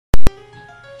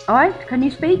Alright, can you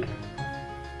speak?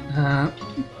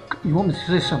 You want me to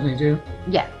say something, do you?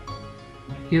 Yeah.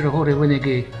 Here a hori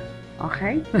winigi.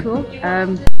 Okay, cool. Click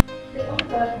on the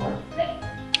first one. Click.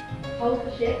 Hold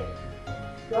the shift.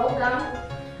 Scroll down.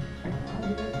 And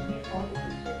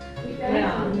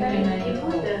then okay.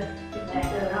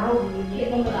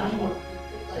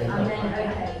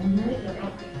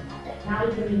 Now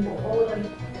you can put all those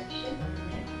sections.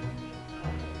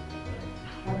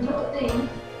 I've not seen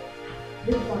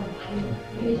this one.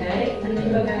 Okay, and then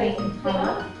you rotate in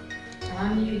front. And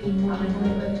I'm using one and I'm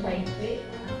going to rotate it.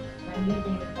 I'm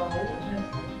using the bowl.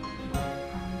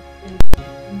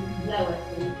 Lower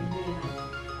so you can do that.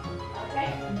 Okay?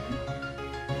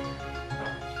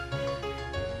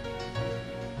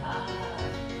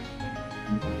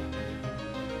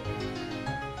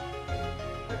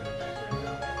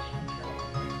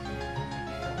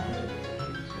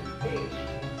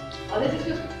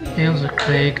 Ailsa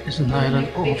Craig is an island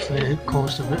off the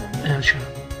coast of Ayrshire,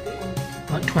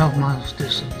 about 12 miles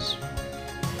distance.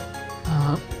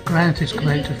 Granite is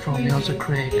collected from Ailsa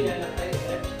Craig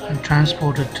and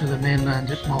transported to the mainland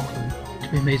at McMillan to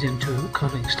be made into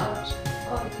curling stars.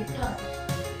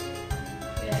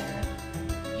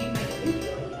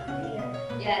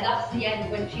 Yeah, that's the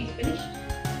end when she's finished.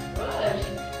 So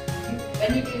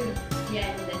when you do the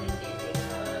end, then you see it.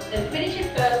 So finish it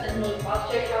first, and I'll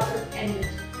show you how to end it.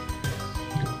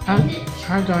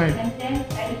 How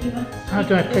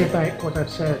do I play back what I've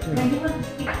said?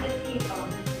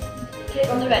 Click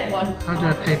on the red one. How do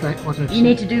I play back what I've said? You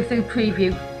need to do food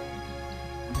preview.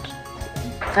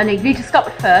 And you need to stop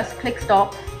it first. Click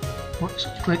stop. What's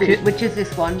click it? Which is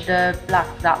this one, the black,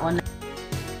 that one.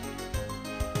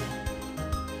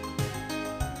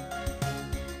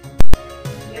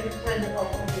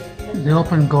 The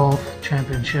Open Golf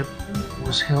Championship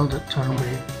was held at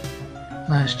Turnberry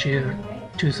last year,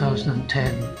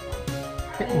 2010.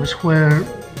 It was where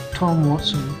Tom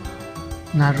Watson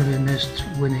narrowly missed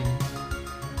winning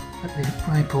at the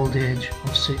ripe old age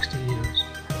of 60 years.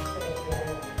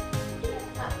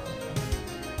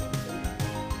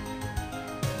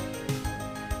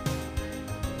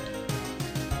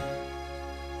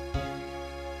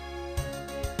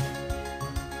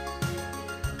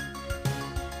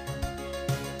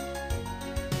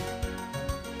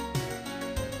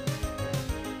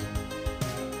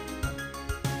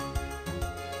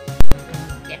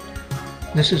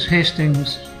 This is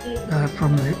Hastings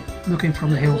looking from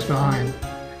the hills behind.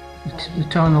 The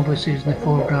town obviously is in the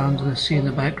foreground and the sea in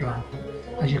the background.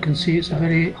 As you can see, it's a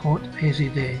very hot, hazy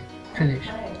day. Finished.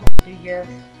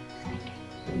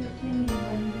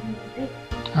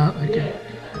 Okay.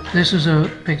 This is a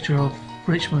picture of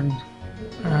Richmond,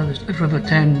 the River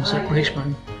Thames at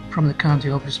Richmond from the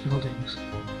county office buildings.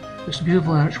 It's a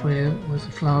beautiful archway with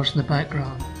the flowers in the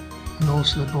background and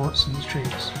also the boats in the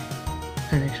streets.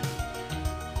 Finished.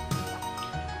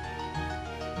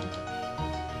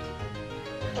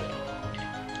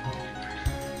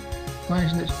 Why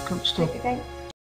isn't it stop?